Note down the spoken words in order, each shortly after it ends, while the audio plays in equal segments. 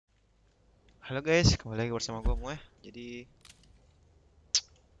Halo guys, kembali lagi bersama gue Mueh. Jadi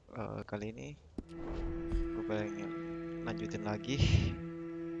kali ini gue pengen lanjutin lagi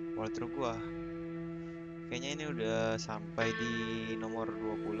walkthrough gue. Kayaknya ini udah sampai di nomor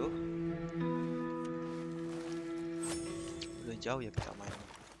 20. Udah jauh ya kita main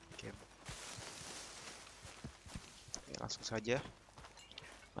game. Oke, langsung saja.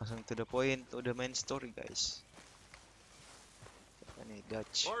 Langsung to the point, to the main story guys. Ini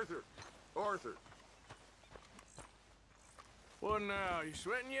Dutch. Arthur. What now? You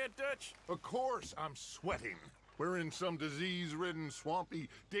sweating yet, Dutch? Of course I'm sweating. We're in some disease-ridden, swampy,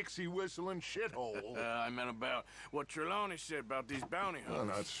 Dixie-whistling shithole. I meant about what Trelawney said about these bounty Well,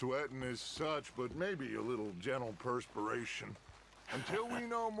 hunters. not sweating as such, but maybe a little gentle perspiration. Until we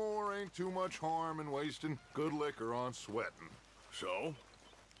know more, ain't too much harm in wasting good liquor on sweating. So?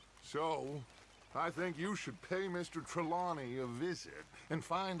 So, I think you should pay Mr. Trelawney a visit and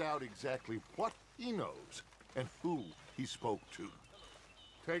find out exactly what he knows and who he spoke to.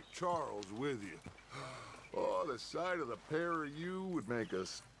 Take Charles with you. Oh, the sight of the pair of you would make a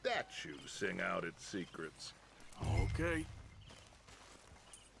statue sing out its secrets. Okay.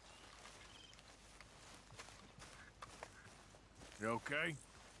 You okay?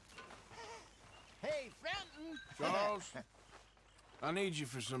 Hey, Fountain! Charles? I need you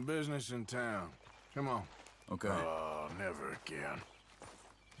for some business in town. Come on. Okay. Oh, never again.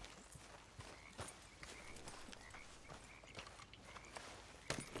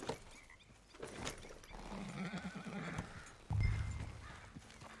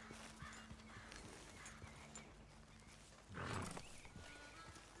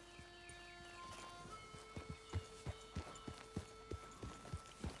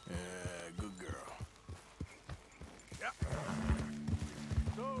 Good girl. Yep.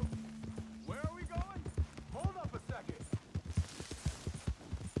 So, where are we going? Hold up a second.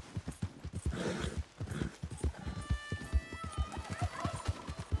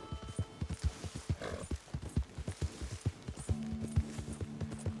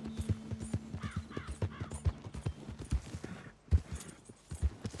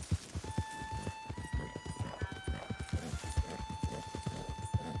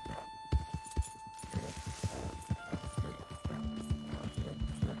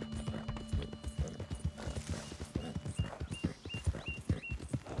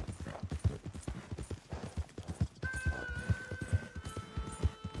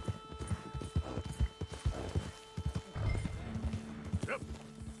 Yep.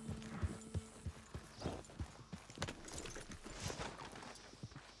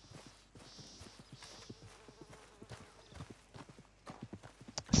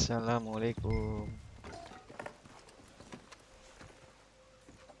 Assalamualaikum.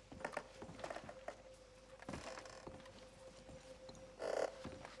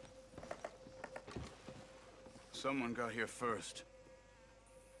 Someone got here first.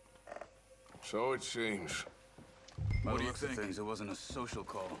 So it seems. By What the do you looks of think? things, it wasn't a social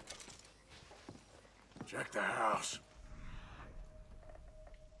call. Check the house.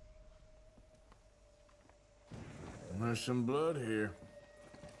 There's some blood here.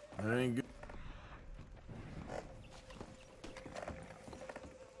 That ain't good.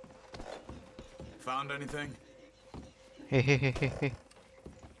 Found anything? Hehehehe.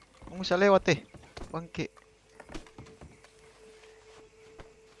 Kung bisa lewat bangke.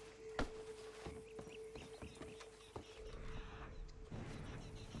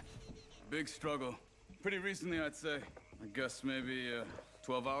 Big struggle. Pretty recently, I'd say. I guess maybe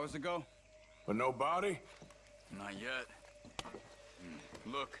 12 hours ago? But no body? Not yet.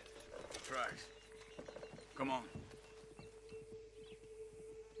 Look. Tracks. Come on.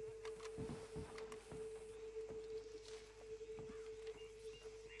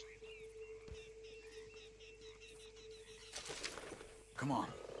 Come on.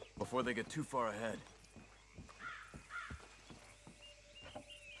 Before they get too far ahead.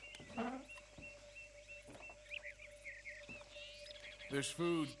 This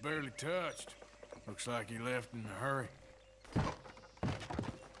food's barely touched. Looks like he left in a hurry.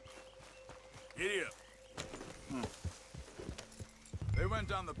 Giddy up. They went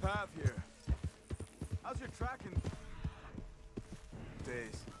down the path here. How's your tracking?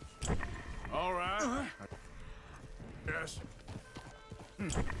 Days. All right. Yes.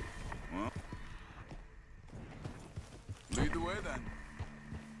 Well, lead the way then.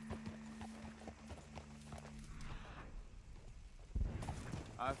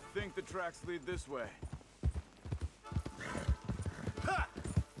 I think the tracks lead this way. Ha!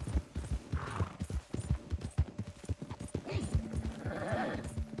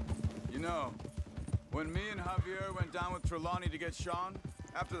 You know, when me and Javier went down with Trelawney to get Sean,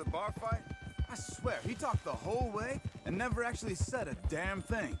 after the bar fight, I swear, he talked the whole way and never actually said a damn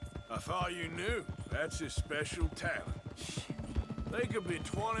thing. I thought you knew. That's his special talent. They could be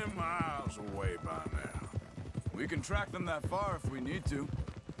 20 miles away by now. We can track them that far if we need to.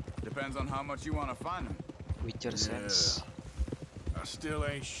 Depends on how much you want to find them. Witcher sense. I still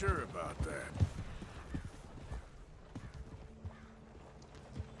ain't sure about that.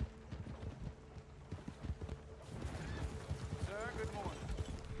 Sir, good morning.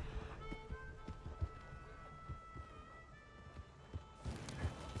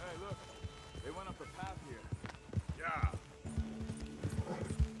 Hey, look. They went up the path here. Yeah.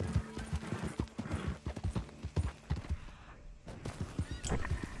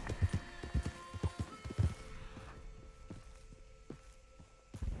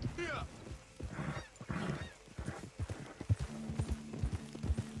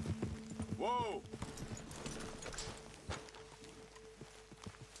 Whoa!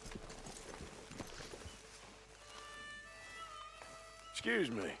 Excuse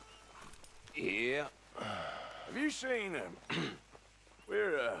me. Yeah. Have you seen him?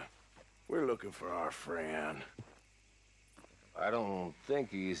 We're looking for our friend. I don't think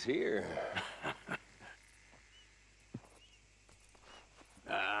he's here.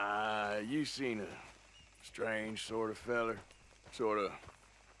 You seen a strange sort of feller? Sort of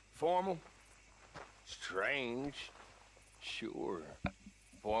formal? Strange? Sure.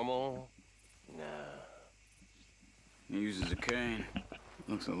 Formal? Nah. He uses a cane.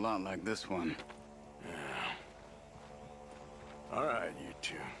 Looks a lot like this one. All right, you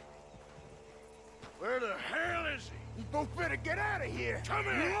two. Where the hell is he? You both better get out of here. Come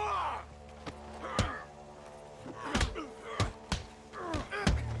here!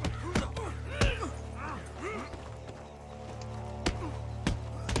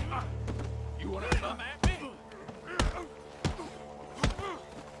 You wanna come at me?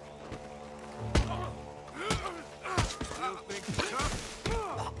 Still think you're tough?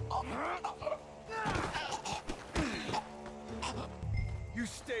 You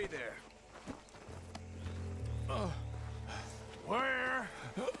stay there. Where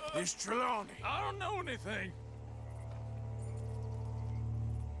is Trelawney? I don't know anything.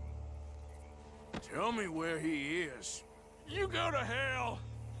 Tell me where he is. You go to hell.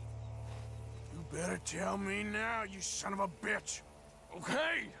 You better tell me now, you son of a bitch.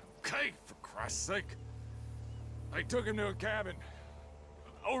 Okay, for Christ's sake. They took him to a cabin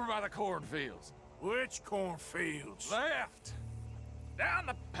over by the cornfields. Which cornfields? Left. Down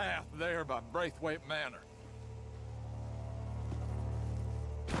the path there by Braithwaite Manor.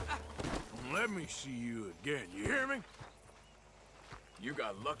 Let me see you again, you hear me? You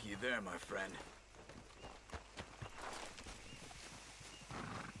got lucky there, my friend.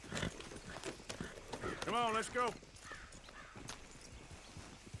 Come on, let's go.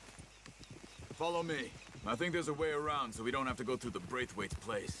 Follow me. I think there's a way around so we don't have to go through the Braithwaite's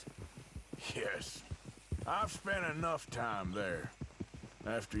place. Yes. I've spent enough time there.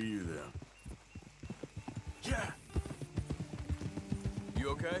 After you, then. Yeah. You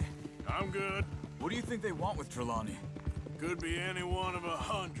okay? I'm good. What do you think they want with Trelawney? Could be any one of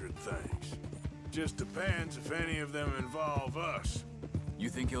 100 things. Just depends if any of them involve us. You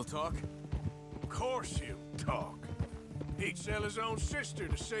think he'll talk? Of course he'll talk. He'd sell his own sister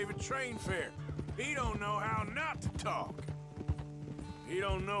to save a train fare. He don't know how not to talk. He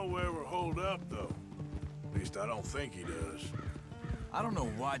don't know where we're holed up, though. At least I don't think he does. I don't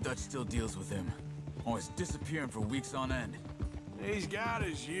know why Dutch still deals with him. Always disappearing for weeks on end. He's got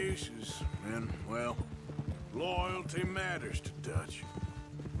his uses, and, well, loyalty matters to Dutch.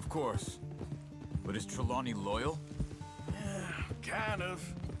 Of course. But is Trelawney loyal? Kind of.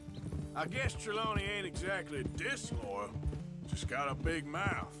 I guess Trelawney ain't exactly disloyal. Just got a big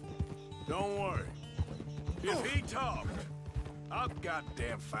mouth. Don't worry. If he talked, I'll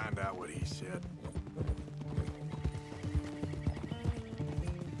goddamn find out what he said.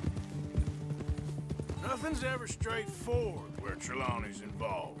 Nothing's ever straightforward where Trelawney's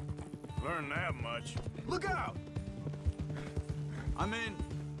involved. Learned that much. Look out! I mean,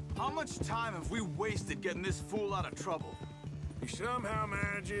 how much time have we wasted getting this fool out of trouble? He somehow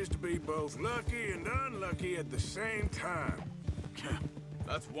manages to be both lucky and unlucky at the same time.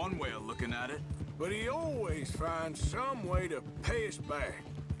 That's one way of looking at it. But he always finds some way to pay us back.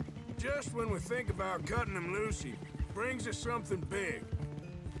 Just when we think about cutting him loose, he brings us something big.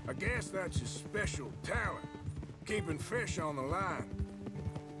 I guess that's his special talent, keeping fish on the line.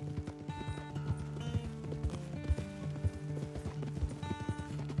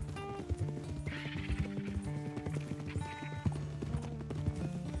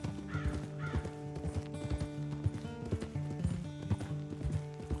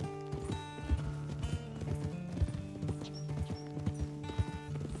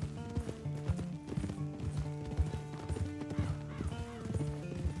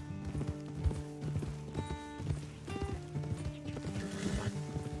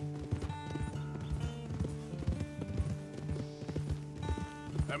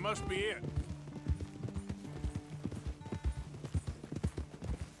 That must be it.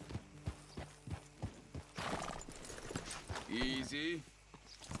 Easy.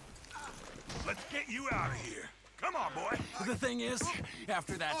 Let's get you out of here. Come on, boy. The thing is,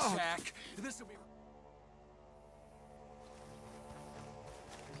 after that shack, this will be...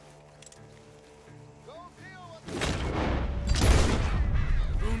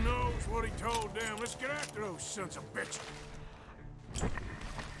 Who knows what he told them? Let's get after those sons of bitches.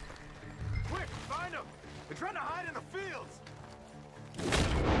 Quick, find them! They're trying to hide in the fields!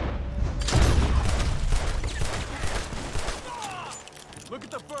 Look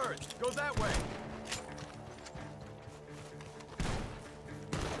at the birds. Go that way.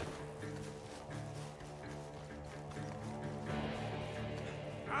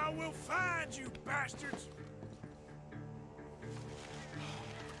 I will find you, bastards!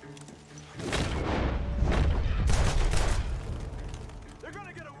 They're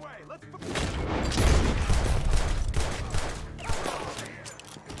gonna get away! Let's...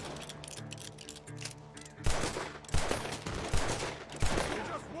 You're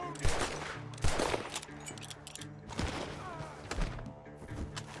just wounded!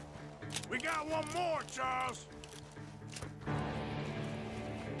 We got one more, Charles!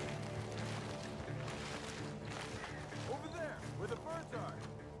 Over there, where the birds are!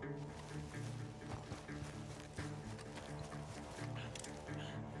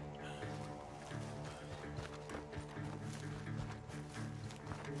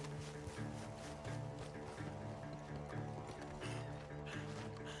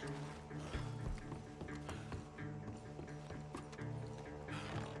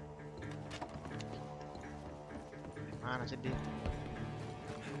 Mana sih dia?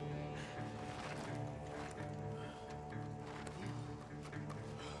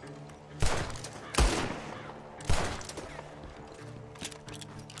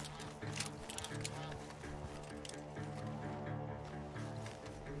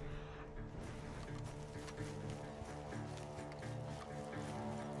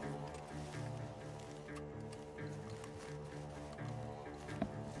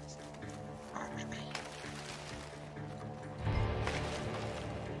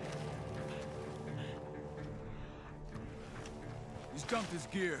 He's dumped his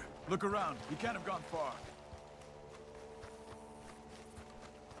gear. Look around. He can't have gone far.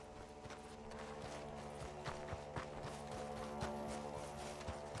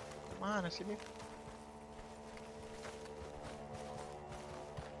 Mana sih dia?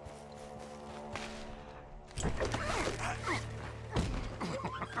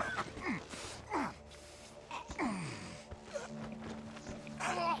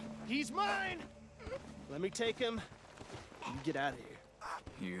 He's mine! Let me take him. You get out of here.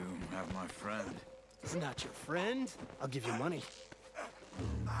 You have my friend. He's not your friend. I'll give you money.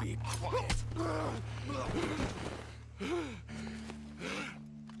 Be quiet.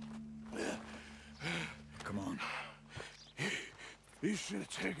 Come on. You should have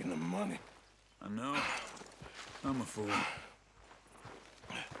taken the money. I know. I'm a fool.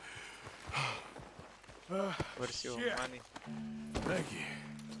 Where's your Shit. money? Thank you.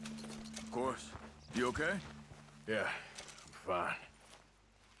 Of course. You okay? Yeah, I'm fine.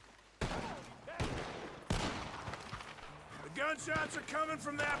 The gunshots are coming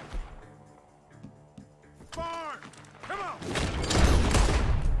from that barn. Come on.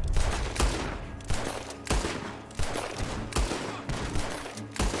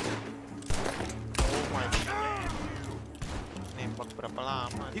 Oh my god. Nembak berapa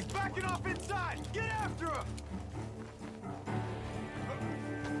lama? He's backing off inside! Get after him!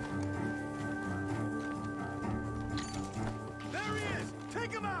 There he is!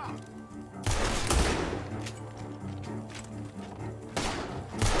 Take him out!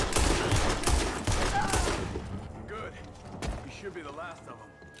 Good. He should be the last of them.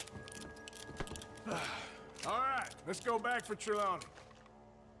 All right, let's go back for Trelawney.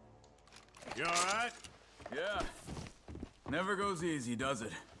 You all right? Yeah. Never goes easy, does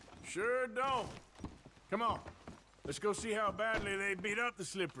it? Sure don't. Come on. Let's go see how badly they beat up the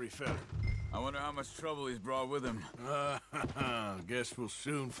slippery fella. I wonder how much trouble he's brought with him. Guess we'll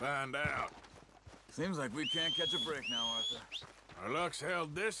soon find out. Seems like we can't catch a break now, Arthur. Our luck's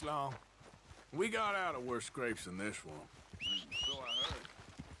held this long. We got out of worse scrapes than this one. So I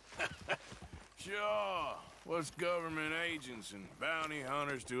heard. Sure. What's government agents and bounty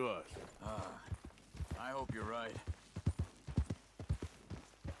hunters to us? I hope you're right.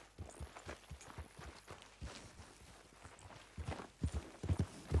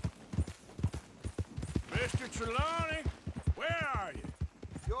 Mr. Trelawney, where are you?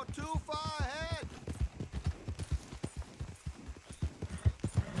 You're too far ahead!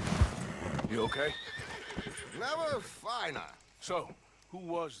 You okay? Never finer. So, who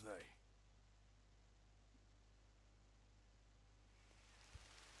was they?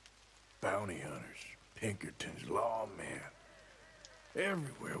 Bounty hunters, Pinkertons, lawmen.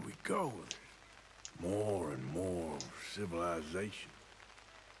 Everywhere we go, there's more and more civilization.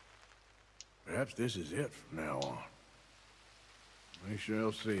 Perhaps this is it from now on. We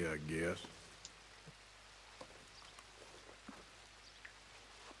shall see, I guess.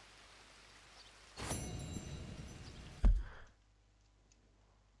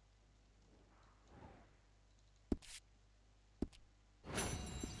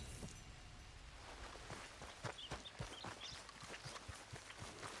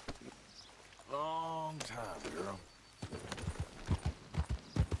 Long time, girl.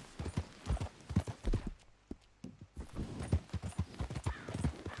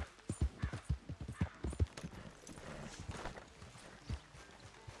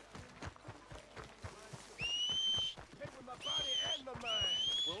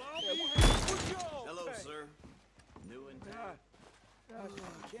 Hello, sir. New in town.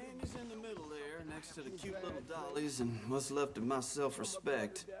 Candy's in the middle there, next to the cute little dollies and what's left of my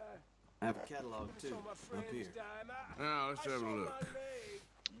self-respect. I have a catalog, too, up here. Now, let's have a look.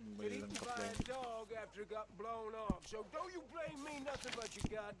 Get eaten by a dog after it got blown off. So don't you blame me nothing but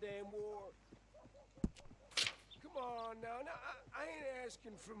your goddamn war. Come on now. I ain't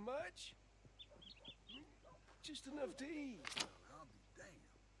asking for much. Just enough to eat. I'll be damned.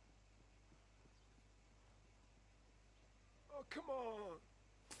 Oh, come on.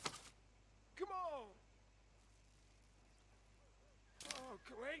 Come on. Oh,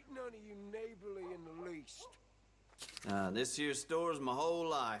 ain't none of you neighborly in the least. This here store's my whole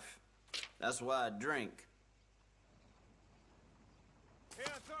life. That's why I drink. Hey,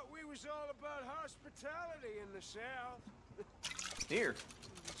 I thought we was all about hospitality in the South. Here.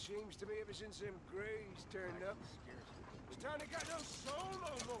 It seems to me ever since them Greys turned up, this town ain't got no soul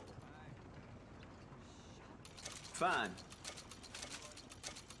no more. Fine.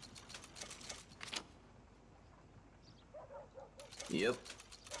 Yep.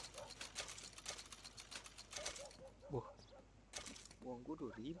 Wah, uang gue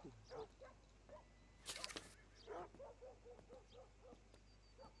 2.000.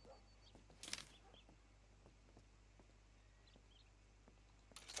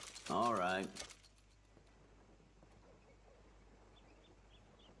 All right.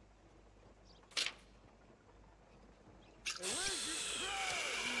 Hey, where's your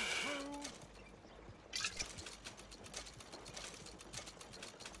pride, you fool?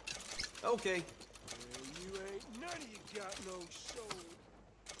 Okay. You ain't none of you got no soul.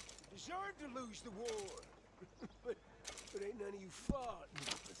 You deserve to lose the war. but ain't none of you fought, you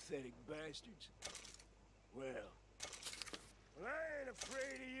pathetic bastards. Well, I ain't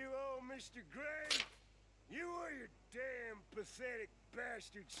afraid of you, old Mr. Gray. You or your damn pathetic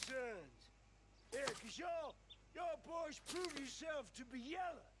bastard sons. Yeah, 'cause y'all boys prove yourself to be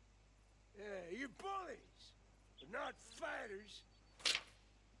yellow. Yeah, you're bullies, but not fighters.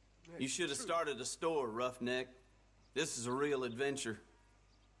 You should have True. started a store, Roughneck. This is a real adventure.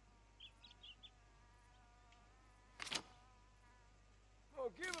 Oh,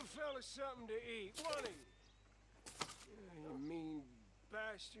 give a fella something to eat, one of you. Yeah, you mean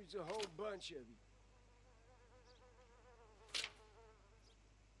bastards, a whole bunch of you.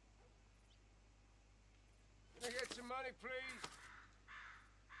 Can I get some money, please?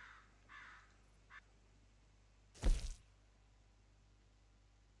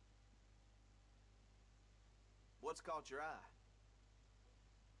 What's caught your eye?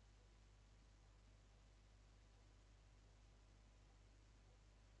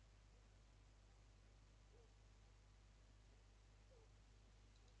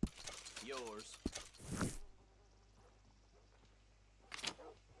 Yours.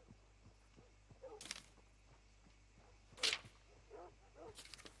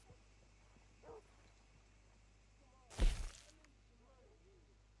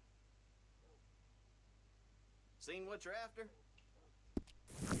 Seen what you're after?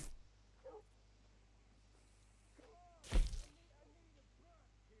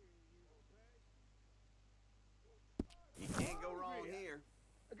 You can't go wrong here,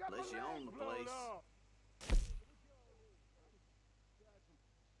 I got unless my you leg own the blown place. off.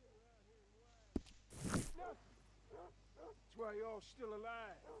 That's why y'all still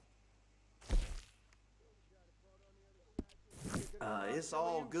alive. It's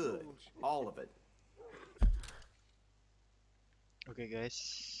all good. All of it. Oke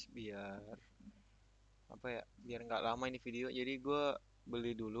guys, biar apa ya? Biar nggak lama ini video, jadi gue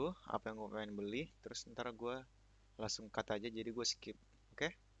beli dulu apa yang gue pengen beli, terus ntar gue langsung cut aja, jadi gue skip.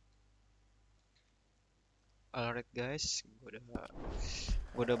 Oke? Alright guys, gua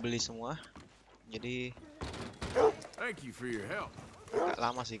udah beli semua. Jadi Thank you for your help. agak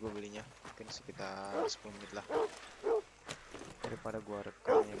lama sih gua belinya. Mungkin sekitar 10 menit lah. Daripada gua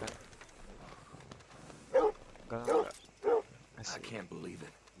rekamnya kan. Enggak. I Asik can't believe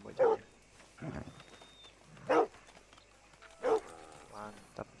it. bajunya.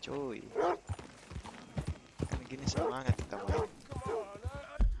 Mantap cuy. Kan gini semangat kita main.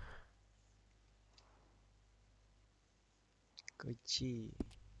 Kecil.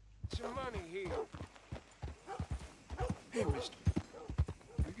 Some money here. Hey, mister.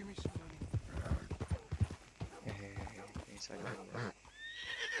 You give me some money. Ini saja.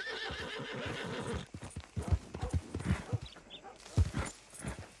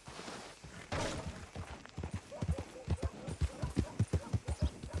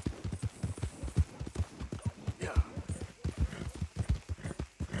 Yeah.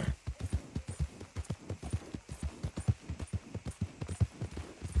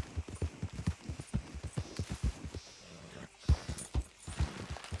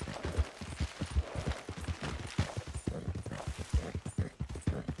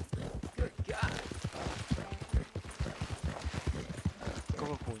 Good God.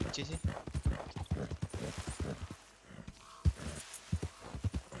 Kok kunci sih?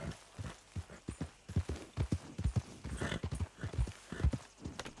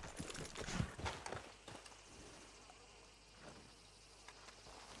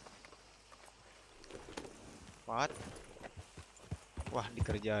 What? Wah,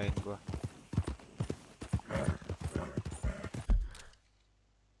 dikerjain gua.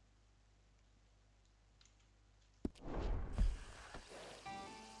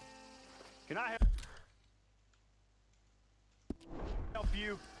 Can I help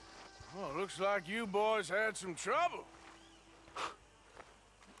you? Well, looks like you boys had some trouble.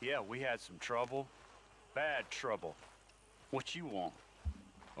 Yeah, we had some trouble. Bad trouble. What you want?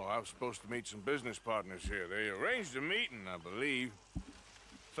 Oh, I was supposed to meet some business partners here. They arranged a meeting, I believe.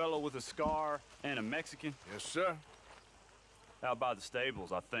 Fellow with a scar and a Mexican? Yes, sir. Out by the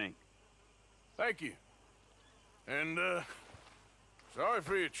stables, I think. Thank you. And, sorry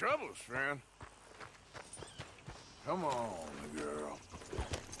for your troubles, friend. Come on, girl.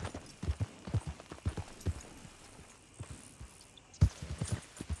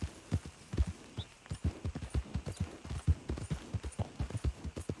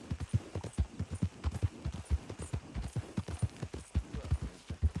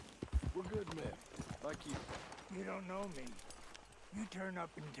 We're good men, like you. You don't know me. You turn up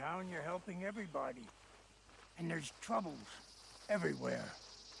in town, you're helping everybody. And there's troubles everywhere.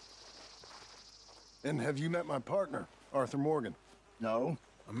 And have you met my partner, Arthur Morgan? No?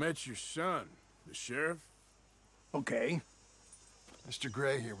 I met your son, the sheriff. Okay. Mr.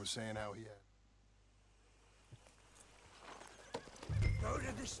 Gray here was saying how he had. Go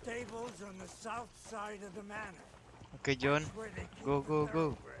to the stables on the south side of the manor. Oke, John. Where they keep Go, the go,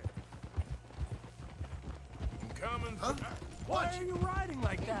 go. thoroughbred. Coming. Huh? Why are you riding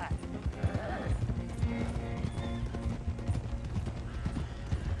like that?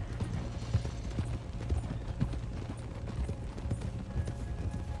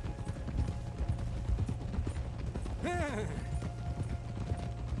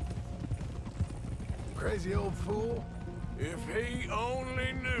 Crazy old fool. If he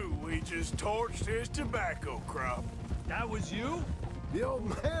only knew we just torched his tobacco crop. That was you? The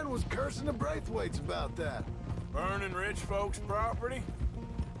old man was cursing the Braithwaites about that. Burning rich folks' property?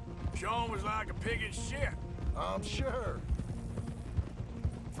 Sean was like a pig in shit. I'm sure.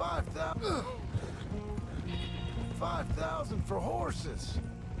 5,000. 5,000 for horses.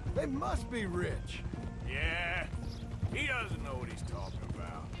 They must be rich. Yeah, he doesn't know what he's talking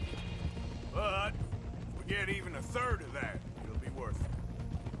about. But if we get even a third of that, it'll be worth it.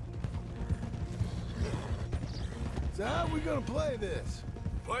 So how are we gonna play this?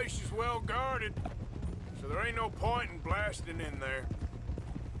 The place is well guarded, so there ain't no point in blasting in there.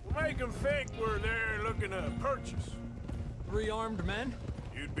 We'll make them think we're there looking to purchase. 3 armed men?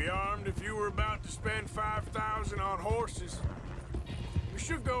 You'd be armed if you were about to spend 5,000 on horses. We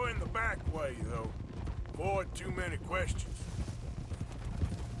should go in the back way, though. Avoid too many questions.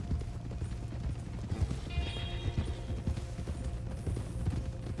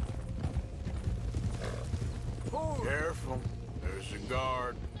 Careful. There's a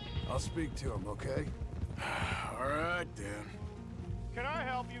guard. I'll speak to him, okay? All right, then. Can I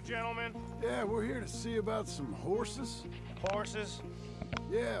help you, gentlemen? Yeah, we're here to see about some horses. Horses?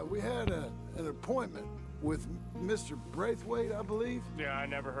 Yeah, we had an appointment with Mr. Braithwaite, I believe. Yeah, I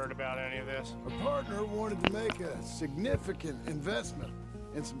never heard about any of this. Our partner wanted to make a significant investment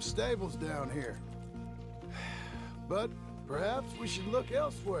in some stables down here. But perhaps we should look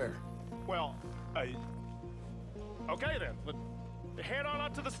elsewhere. Well, okay then. But head on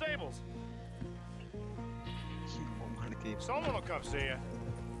up to the stables. Someone will come see you.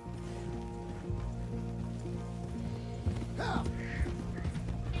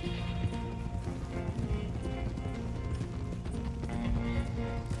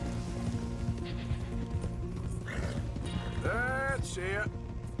 That's it.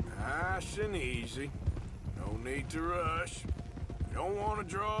 Nice and easy. No need to rush. You don't want to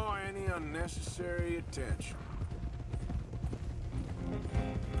draw any unnecessary attention.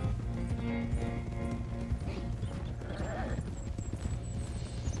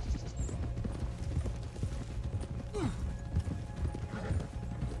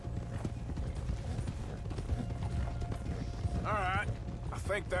 All right. I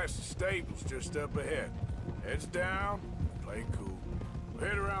think that's the stables just up ahead. Heads down, play cool. We'll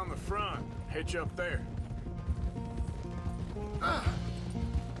head around the front, hitch up there.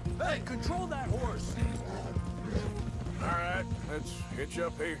 Hey, control that horse! All right, let's hitch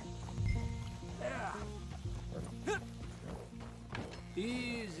up here. Yeah.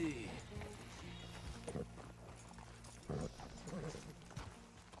 Easy.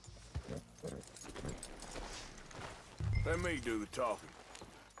 Let me do the talking.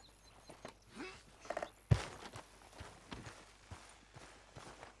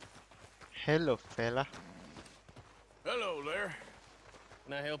 Hello, fella. Hello there.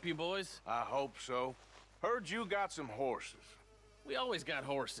 Can I help you boys? I hope so. Heard you got some horses. We always got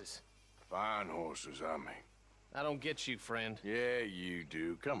horses. Fine horses, I mean. I don't get you, friend. Yeah, you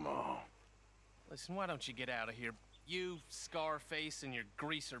do. Come on. Listen, why don't you get out of here? You, Scarface, and your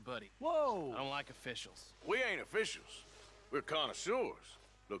greaser buddy. Whoa! I don't like officials. We ain't officials. We're connoisseurs,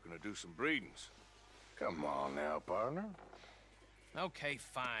 looking to do some breedings. Come on now, partner. Okay,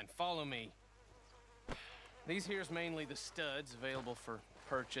 fine. Follow me. These here's mainly the studs available for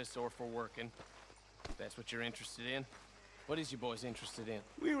purchase or for working. If that's what you're interested in. What is you boys interested in?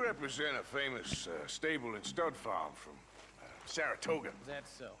 We represent a famous stable and stud farm from Saratoga. Is that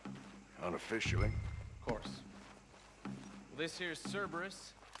so? Unofficially. Of course. Well, this here's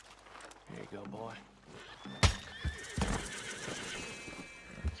Cerberus. Here you go, boy.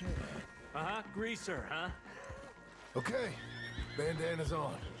 Uh-huh, greaser, huh? Okay, bandana's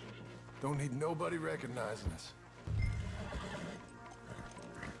on. Don't need nobody recognizing us.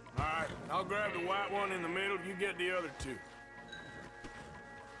 All right, I'll grab the white one in the middle. You get the other two.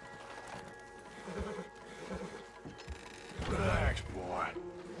 Relax, boy.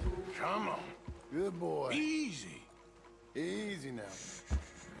 Come on. Good boy. Easy. Easy now.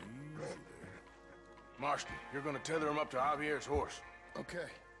 Marston, you're gonna tether him up to Javier's horse. Okay.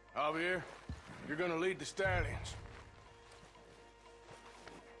 Javier, you're gonna lead the stallions.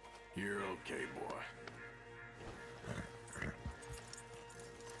 You're okay, boy.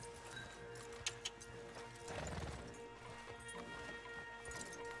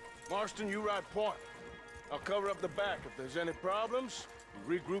 Marston, you ride point. I'll cover up the back. If there's any problems,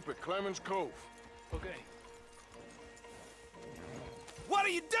 we regroup at Clemens Cove. Okay. What are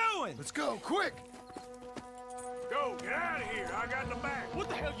you doing? Let's go, quick! Go, get out of here. I got the back. What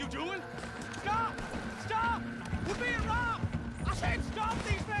the hell you doing? Stop! Stop! We're being robbed! I said stop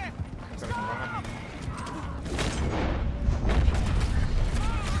these men! Stop!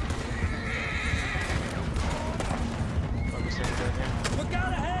 Look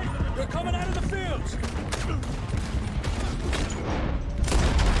out ahead! They're coming out of the fields!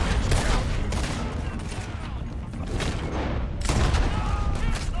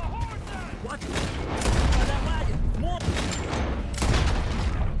 What? That wagon! More!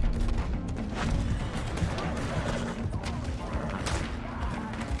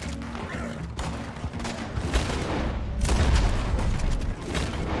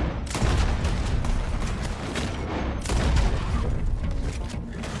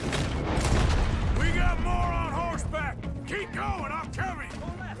 We got more on horseback. Keep going. I'll cover you. Go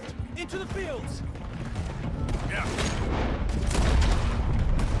left! Into the fields! Yeah.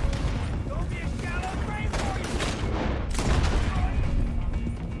 Don't be a shallow grave for you!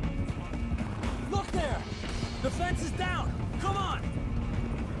 Look there! The fence is down! Come on!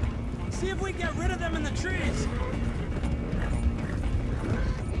 See if we can get rid of them in the trees!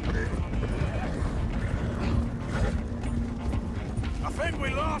 I think we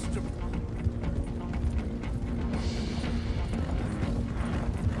lost him.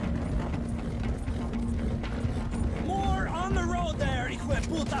 More on the road there, hijo de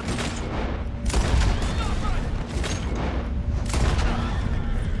puta!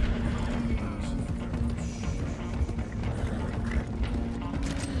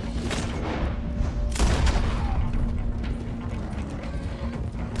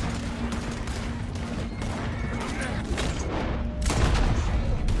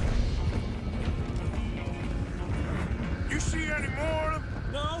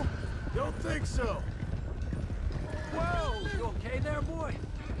 think so. Whoa! You okay there, boy?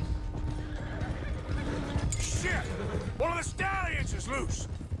 Shit! One of the stallions is loose.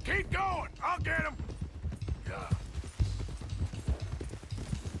 Keep going. I'll get him. Yeah.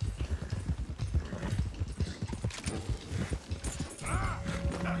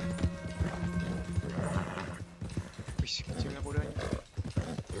 Wih, kecilnya kudanya.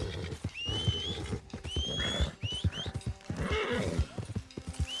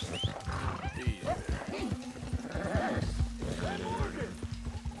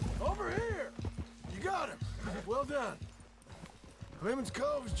 Over here. You got him. Well done. Clemens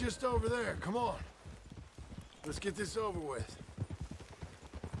Cove's just over there. Come on. Let's get this over with.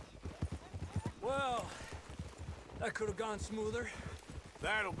 Well, that could have gone smoother.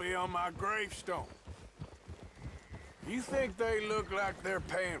 That'll be on my gravestone. You think they look like they're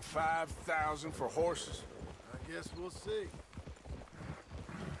paying $5,000 for horses? I guess we'll see.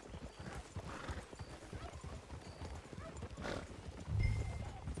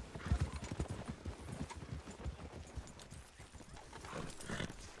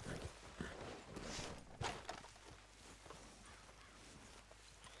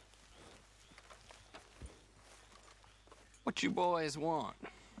 What you boys want?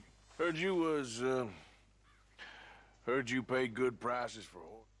 Heard you pay good prices for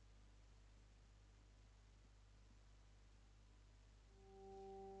horses.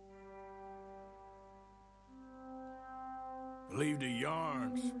 Believed a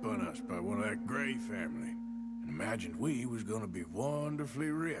yarn spun us by one of that Gray family, and imagined we was gonna be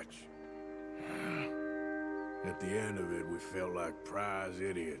wonderfully rich. At the end of it, we felt like prize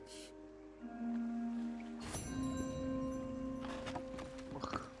idiots.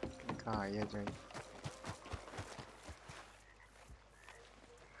 Kaya Jay.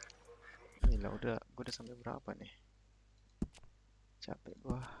 Gila gue udah sampai berapa nih? Capek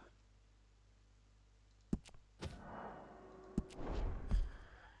gua.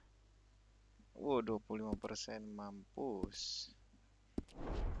 Wow, 25% mampus.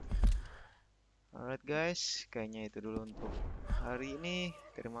 Alright guys, kayaknya itu dulu untuk hari ini.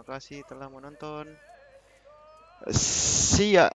 Terima kasih telah menonton. See ya.